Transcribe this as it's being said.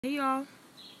Hey y'all.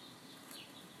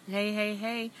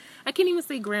 Hey. I can't even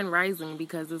say grand rising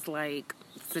because it's like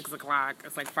 6 o'clock.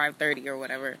 It's like 5:30 or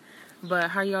whatever.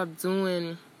 But how y'all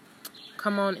doing?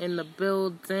 Come on in the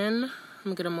building. Let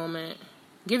me get a moment.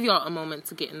 Give y'all a moment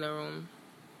to get in the room.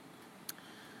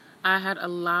 I had a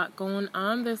lot going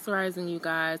on this rising, you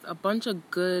guys. A bunch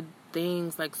of good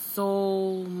things. Like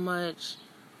so much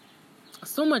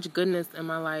goodness in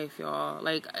my life, y'all.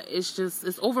 Like,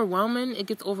 it's overwhelming. It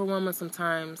gets overwhelming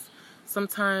sometimes.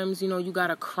 Sometimes, you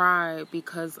gotta cry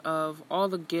because of all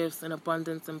the gifts and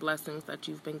abundance and blessings that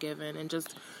you've been given, and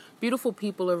just beautiful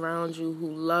people around you who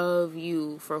love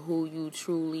you for who you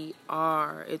truly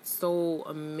are. It's so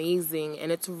amazing,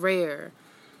 and it's rare.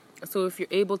 So if you're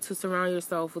able to surround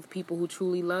yourself with people who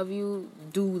truly love you,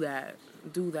 do that.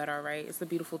 Do that, all right? It's a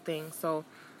beautiful thing. So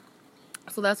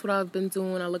that's what I've been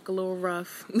doing. I look a little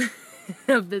rough.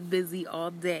 I've been busy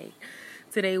all day.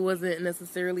 Today wasn't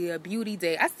necessarily a beauty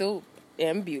day. I still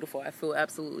am beautiful. I feel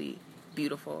absolutely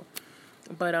beautiful.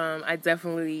 But I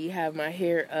definitely have my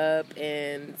hair up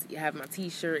and have my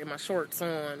t-shirt and my shorts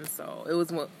on. So it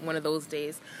was one of those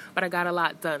days. But I got a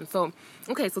lot done. So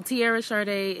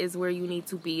TiaraSharde is where you need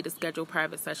to be to schedule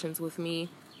private sessions with me.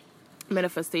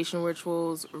 Manifestation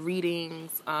rituals,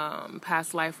 readings,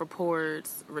 past life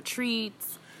reports,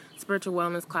 retreats, spiritual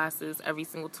wellness classes every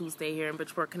single Tuesday here in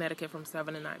Bridgeport, Connecticut from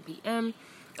 7 to 9 p.m.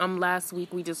 Last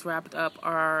week we just wrapped up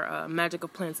our Magic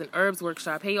of Plants and Herbs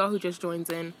workshop. Hey y'all who just joined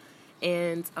in.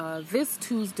 And this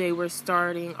Tuesday we're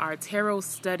starting our tarot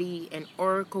study and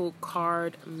oracle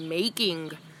card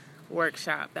making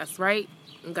workshop. That's right.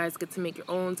 You guys get to make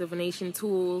your own divination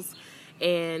tools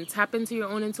and tap into your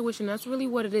own intuition. That's really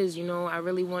what it is, I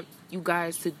really want you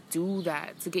guys to do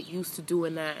that, to get used to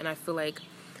doing that. And I feel like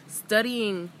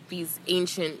studying these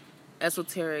ancient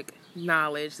esoteric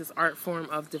knowledge, this art form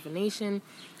of divination,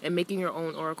 and making your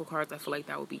own oracle cards, I feel like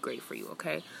that would be great for you,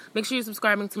 okay? Make sure you're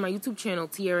subscribing to my YouTube channel,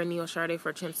 TiaraSharde, for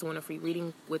a chance to win a free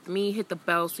reading with me. Hit the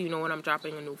bell so you know when I'm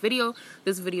dropping a new video.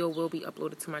 This video will be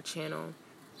uploaded to my channel.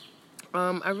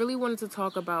 I really wanted to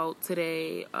talk about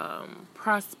today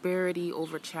prosperity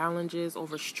over challenges,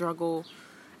 over struggle,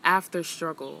 after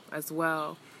struggle as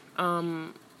well.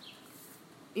 For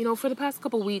the past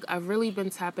couple weeks, I've really been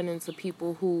tapping into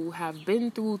people who have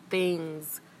been through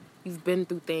things. You've been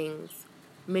through things.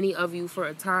 Many of you, for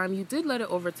a time, you did let it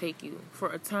overtake you. For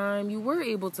a time, you were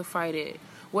able to fight it.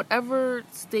 Whatever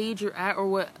stage you're at or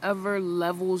whatever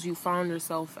levels you found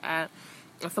yourself at,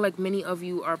 I feel like many of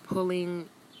you are pulling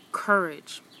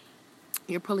courage.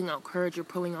 You're pulling out courage. You're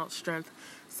pulling out strength.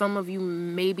 Some of you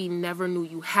maybe never knew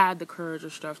you had the courage or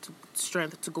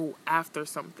strength to go after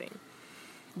something.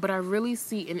 But I really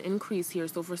see an increase here.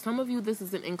 So for some of you, this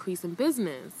is an increase in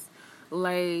business.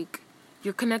 Like,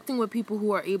 you're connecting with people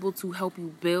who are able to help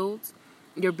you build.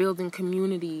 You're building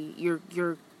community.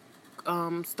 You're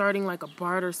starting like a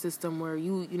barter system where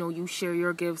you share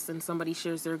your gifts and somebody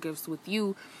shares their gifts with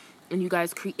you, and you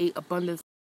guys create abundance.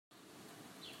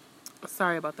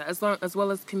 Sorry about that. As well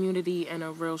as community and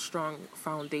a real strong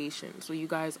foundation. So you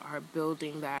guys are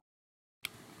building that.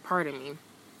 Pardon me.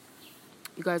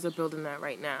 You guys are building that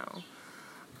right now.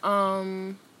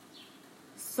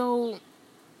 So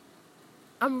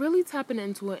I'm really tapping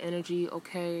into an energy,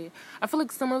 okay? I feel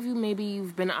like some of you, maybe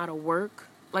you've been out of work.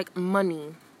 Like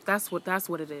money. That's what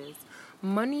it is.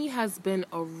 Money has been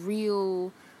a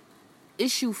real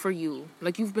issue for you.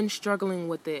 Like, you've been struggling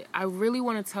with it. I really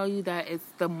want to tell you that it's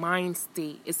the mind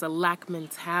state. It's a lack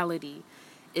mentality.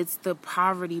 It's the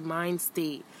poverty mind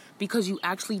state, because you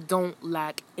actually don't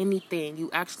lack anything. You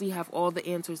actually have all the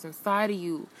answers inside of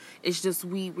you. It's just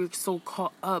we're so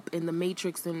caught up in the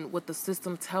matrix and what the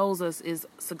system tells us is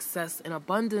success and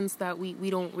abundance that we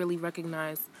don't really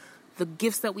recognize the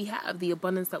gifts that we have, the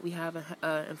abundance that we have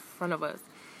in front of us.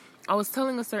 I was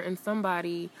telling a certain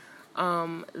somebody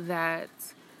that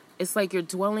it's like you're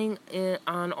dwelling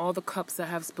on all the cups that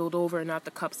have spilled over and not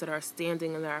the cups that are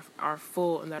standing and that are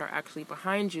full and that are actually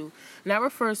behind you. And that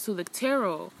refers to the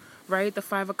tarot, right? The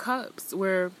 5 of Cups,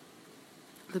 where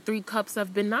the 3 cups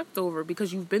have been knocked over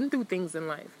because you've been through things in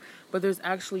life. But there's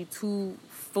actually 2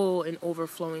 full and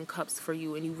overflowing cups for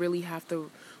you. And you really have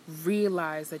to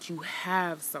realize that you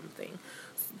have something,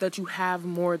 that you have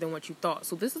more than what you thought.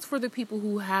 So this is for the people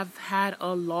who have had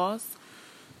a loss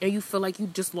and you feel like you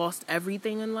just lost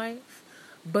everything in life.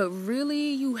 But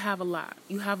really, you have a lot.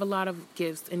 You have a lot of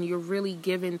gifts, and you're really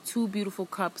given 2 beautiful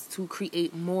cups to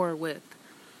create more with.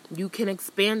 You can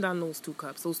expand on those 2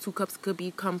 cups. Those 2 cups could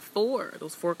become 4.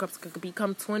 Those 4 cups could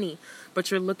become 20. But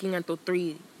you're looking at the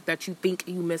 3 that you think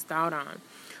you missed out on.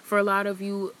 For a lot of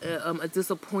you, a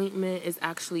disappointment is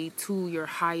actually to your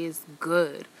highest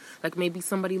good. Like maybe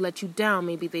somebody let you down.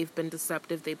 Maybe they've been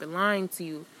deceptive. They've been lying to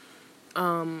you.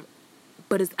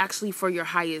 But it's actually for your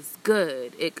highest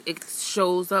good. It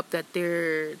shows up that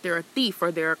they're a thief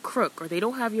or they're a crook or they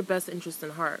don't have your best interest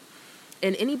in heart.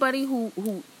 And anybody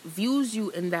who views you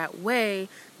in that way,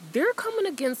 they're coming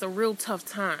against a real tough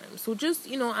time. So just,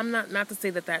 I'm not to say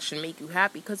that should make you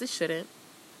happy, because it shouldn't.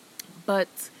 But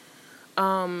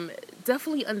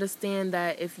definitely understand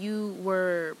that if you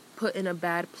were put in a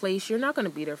bad place, you're not going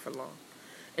to be there for long.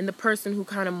 And the person who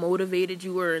kind of motivated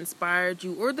you or inspired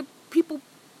you, or the people,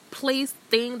 place,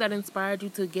 thing that inspired you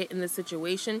to get in this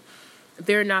situation,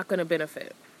 they're not going to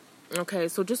benefit. Okay,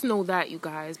 so just know that, you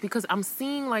guys, because I'm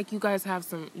seeing like you guys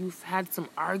you've had some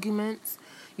arguments,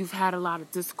 you've had a lot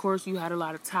of discourse, you had a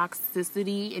lot of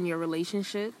toxicity in your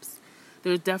relationships.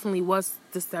 There definitely was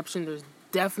deception, there's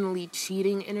definitely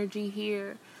cheating energy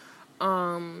here,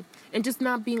 and just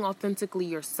not being authentically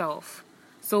yourself.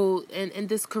 So, and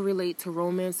this could relate to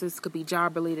romance, this could be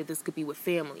job related, this could be with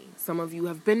family. Some of you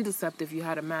have been deceptive, you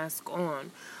had a mask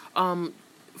on.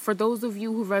 For those of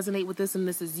you who resonate with this and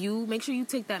this is you, make sure you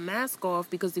take that mask off,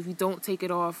 because if you don't take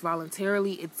it off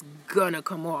voluntarily, it's gonna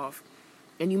come off.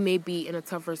 And you may be in a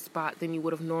tougher spot than you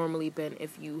would have normally been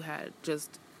if you had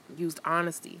just used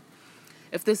honesty.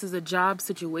 If this is a job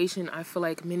situation, I feel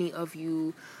like many of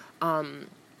you,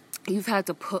 you've had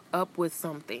to put up with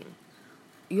something.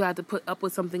 You had to put up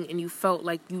with something and you felt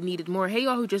like you needed more. Hey,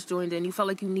 y'all who just joined in, you felt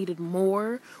like you needed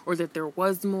more, or that there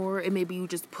was more, and maybe you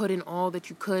just put in all that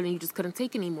you could and you just couldn't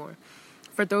take anymore.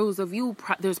 For those of you,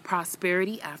 there's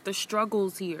prosperity after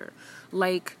struggles here.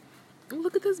 Like,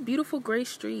 look at this beautiful gray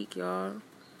streak, y'all.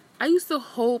 I used to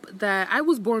hope that, I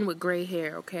was born with gray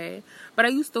hair, okay? But I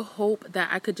used to hope that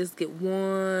I could just get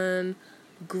one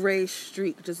gray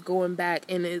streak just going back,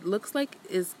 and it looks like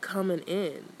it's coming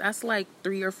in. That's like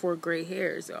 3 or 4 gray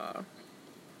hairs, y'all.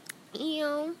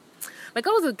 Ew. Like, I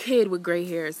was a kid with gray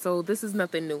hair, so this is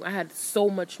nothing new. I had so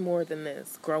much more than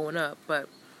this growing up, but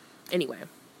anyway.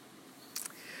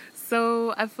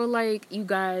 So I feel like you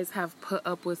guys have put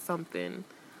up with something.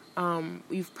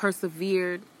 You've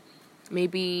persevered.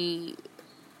 Maybe,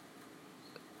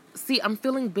 see, I'm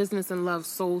feeling business and love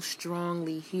so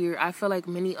strongly here. I feel like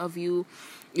many of you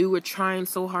were trying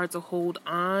so hard to hold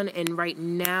on, and right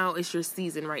now is your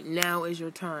season. Right now is your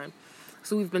time.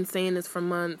 So we've been saying this for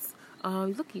months.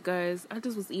 Look, you guys, I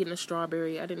just was eating a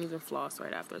strawberry. I didn't even floss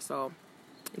right after, so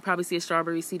you probably see a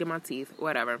strawberry seed in my teeth,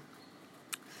 whatever.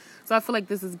 So I feel like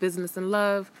this is business and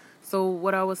love. So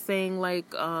what I was saying, like,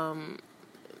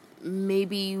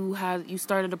 maybe you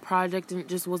started a project and it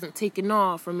just wasn't taking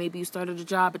off, or maybe you started a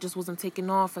job, it just wasn't taking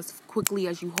off as quickly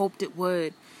as you hoped it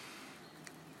would.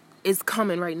 It's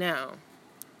coming right now.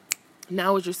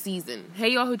 Now is your season.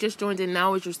 Hey, y'all who just joined in,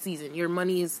 now is your season. Your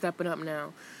money is stepping up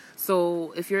now.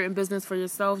 So if you're in business for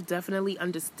yourself, definitely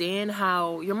understand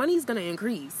how your money is going to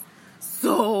increase.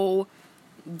 So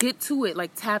get to it,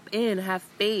 like tap in, have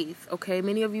faith, okay?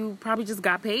 Many of you probably just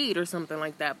got paid or something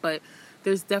like that, but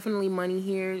there's definitely money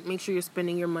here. Make sure you're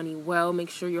spending your money well.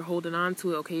 Make sure you're holding on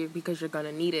to it, okay? Because you're going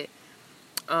to need it.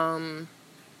 For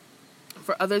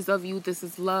others of you, this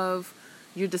is love.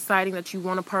 You're deciding that you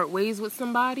want to part ways with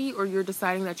somebody, or you're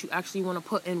deciding that you actually want to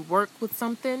put in work with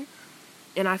something.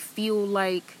 And I feel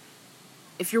like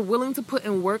if you're willing to put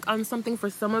in work on something, for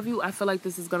some of you, I feel like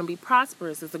this is going to be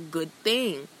prosperous. It's a good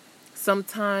thing.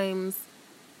 Sometimes,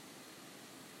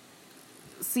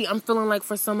 see, I'm feeling like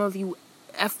for some of you,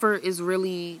 effort is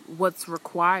really what's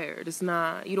required. It's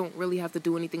not, you don't really have to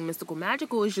do anything mystical,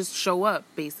 magical. It's just show up,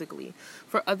 basically.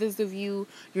 For others of you,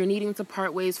 you're needing to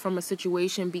part ways from a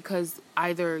situation because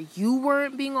either you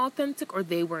weren't being authentic or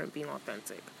they weren't being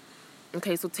authentic.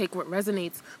 Okay, so take what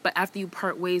resonates. But after you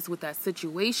part ways with that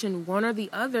situation, one or the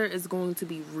other is going to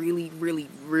be really, really,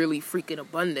 really freaking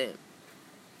abundant.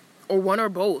 Or one or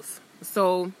both.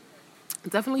 So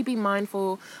definitely be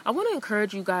mindful. I want to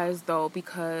encourage you guys, though,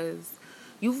 because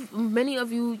many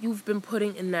of you, you've been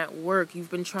putting in that work. You've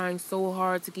been trying so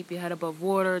hard to keep your head above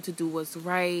water, to do what's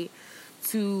right,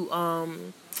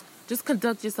 to just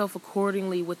conduct yourself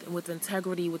accordingly with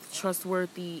integrity, with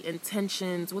trustworthy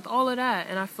intentions, with all of that.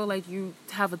 And I feel like you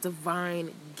have a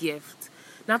divine gift.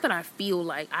 Not that I feel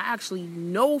like, I actually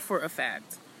know for a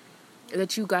fact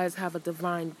that you guys have a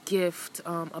divine gift,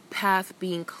 a path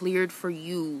being cleared for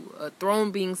you, a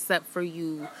throne being set for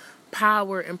you,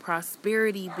 power and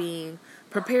prosperity being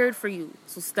prepared for you.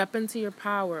 So step into your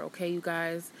power, okay, you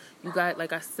guys? You guys,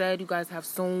 like I said, you guys have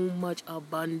so much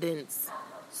abundance.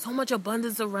 so much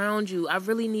abundance around you. I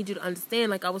really need you to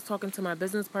understand. Like, I was talking to my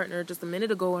business partner just a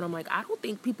minute ago, and I'm like, I don't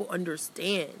think people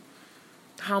understand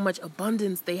how much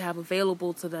abundance they have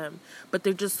available to them. But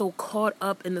they're just so caught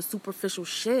up in the superficial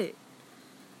shit.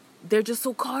 They're just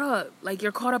so caught up. Like,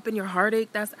 you're caught up in your heartache.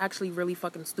 That's actually really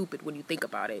fucking stupid when you think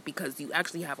about it, because you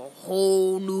actually have a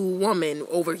whole new woman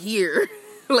over here.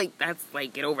 Like, that's,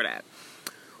 like, get over that.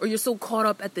 Or you're so caught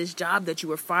up at this job that you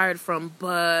were fired from,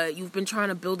 but you've been trying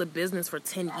to build a business for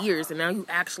 10 years, and now you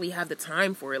actually have the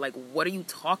time for it. Like, what are you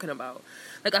talking about?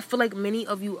 Like, I feel like many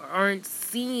of you aren't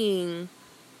seeing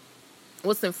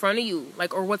what's in front of you,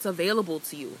 like, or what's available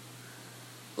to you.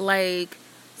 Like,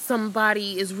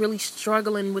 somebody is really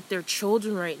struggling with their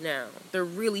children right now. They're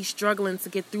really struggling to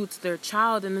get through to their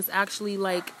child, and it's actually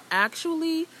like,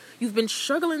 you've been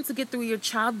struggling to get through your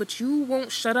child, but you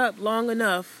won't shut up long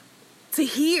enough to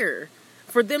hear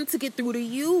for them to get through to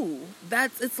you.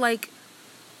 It's like,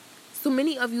 so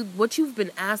many of you, what you've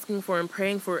been asking for and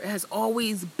praying for has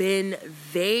always been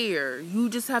there. You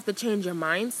just have to change your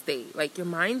mind state, like your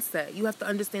mindset. You have to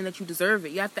understand that you deserve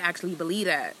it. You have to actually believe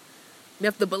that. You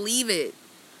have to believe it.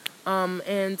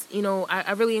 And, you know,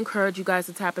 I really encourage you guys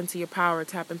to tap into your power,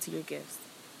 tap into your gifts.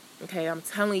 Okay, I'm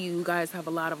telling you, you guys have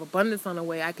a lot of abundance on the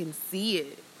way. I can see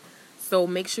it. So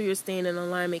make sure you're staying in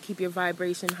alignment. Keep your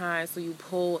vibration high so you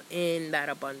pull in that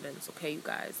abundance. Okay, you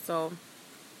guys. So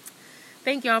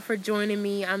thank y'all for joining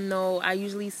me. I know I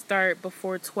usually start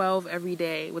before 12 every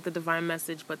day with a divine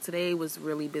message, but today was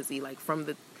really busy, like from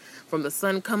the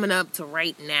sun coming up to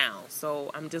right now.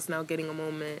 So I'm just now getting a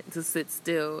moment to sit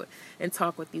still and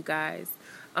talk with you guys.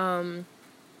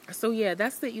 So yeah,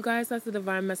 that's it, you guys. That's the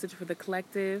divine message for the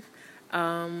collective.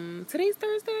 Today's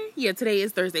Thursday? Yeah, today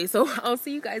is Thursday. So I'll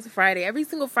see you guys Friday. Every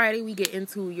single Friday we get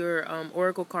into your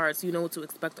oracle cards, so you know what to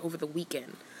expect over the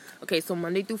weekend. Okay, so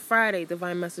Monday through Friday,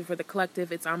 divine message for the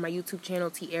collective. It's on my YouTube channel,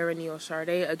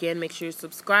 TiaraSharde. Again, make sure you're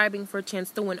subscribing for a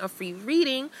chance to win a free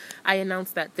reading. I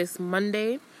announced that this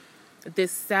Monday.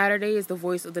 This Saturday is the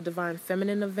Voice of the Divine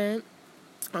Feminine event.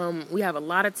 We have a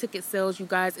lot of ticket sales, you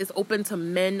guys. It's open to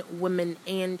men, women,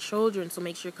 and children, so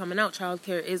make sure you're coming out.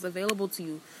 Childcare is available to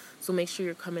you, so make sure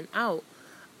you're coming out.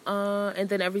 And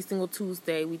then every single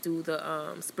Tuesday, we do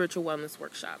the spiritual wellness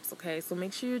workshops, okay? So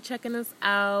make sure you're checking us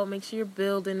out. Make sure you're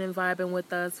building and vibing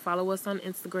with us. Follow us on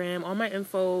Instagram. All my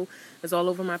info is all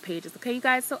over my pages, okay, you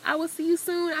guys? So I will see you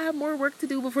soon. I have more work to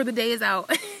do before the day is out,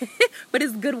 but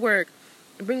it's good work.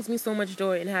 It brings me so much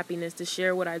joy and happiness to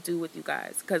share what I do with you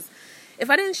guys, because if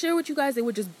I didn't share with you guys, it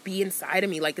would just be inside of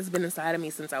me, like it's been inside of me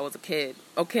since I was a kid,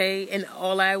 okay? And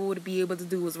all I would be able to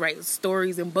do was write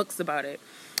stories and books about it.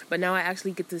 But now I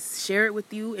actually get to share it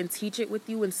with you and teach it with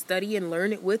you and study and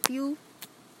learn it with you.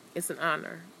 It's an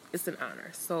honor. It's an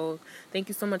honor. So thank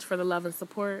you so much for the love and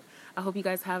support. I hope you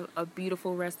guys have a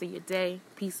beautiful rest of your day.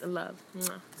 Peace and love.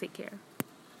 Mwah. Take care.